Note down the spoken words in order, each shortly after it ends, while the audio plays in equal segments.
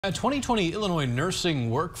A 2020 Illinois Nursing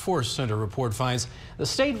Workforce Center report finds the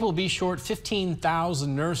state will be short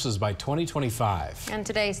 15,000 nurses by 2025. And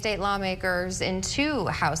today, state lawmakers in two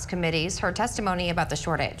House committees heard testimony about the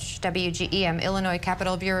shortage. WGEM Illinois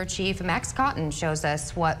Capitol Bureau Chief Max Cotton shows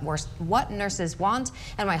us what nurses want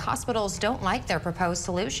and why hospitals don't like their proposed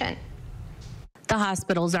solution. The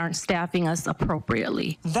hospitals aren't staffing us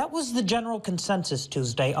appropriately. That was the general consensus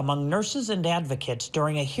Tuesday among nurses and advocates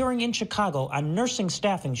during a hearing in Chicago on nursing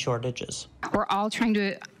staffing shortages. We're all trying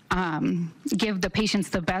to give the patients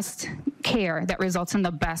the best care that results in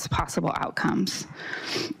the best possible outcomes.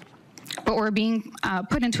 But we're being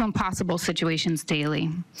put into impossible situations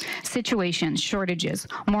daily. Situations, shortages,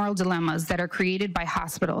 moral dilemmas that are created by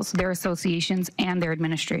hospitals, their associations, and their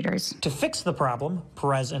administrators. To fix the problem,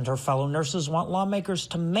 Perez and her fellow nurses want lawmakers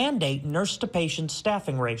to mandate nurse-to-patient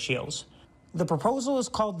staffing ratios. The proposal is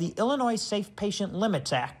called the Illinois Safe Patient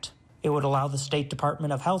Limits Act. It would allow the State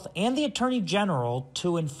Department of Health and the Attorney General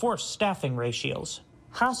to enforce staffing ratios.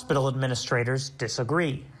 Hospital administrators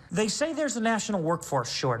disagree. They say there's a national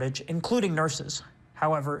workforce shortage, including nurses.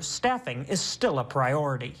 However, staffing is still a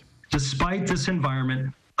priority. Despite this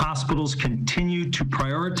environment, hospitals continue to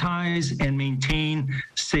prioritize and maintain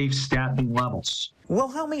safe staffing levels.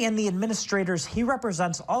 Wilhelmy and the administrators he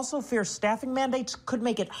represents also fear staffing mandates could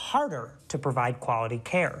make it harder to provide quality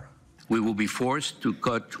care. We will be forced to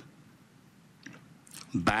cut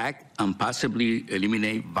back and possibly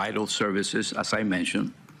eliminate vital services, as I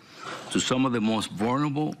mentioned, to some of the most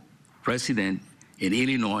vulnerable residents in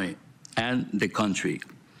Illinois and the country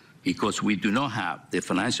because we do not have the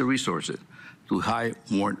financial resources to hire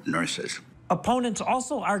more nurses. Opponents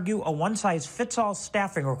also argue a one-size-fits-all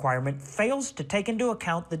staffing requirement fails to take into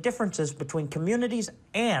account the differences between communities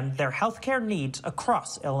and their healthcare needs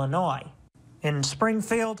across Illinois. In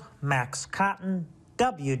Springfield, Max Cotton,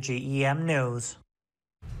 WGEM News.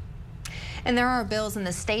 And there are bills in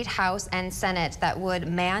the State House and Senate that would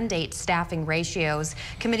mandate staffing ratios.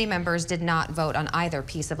 Committee members did not vote on either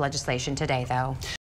piece of legislation today, though.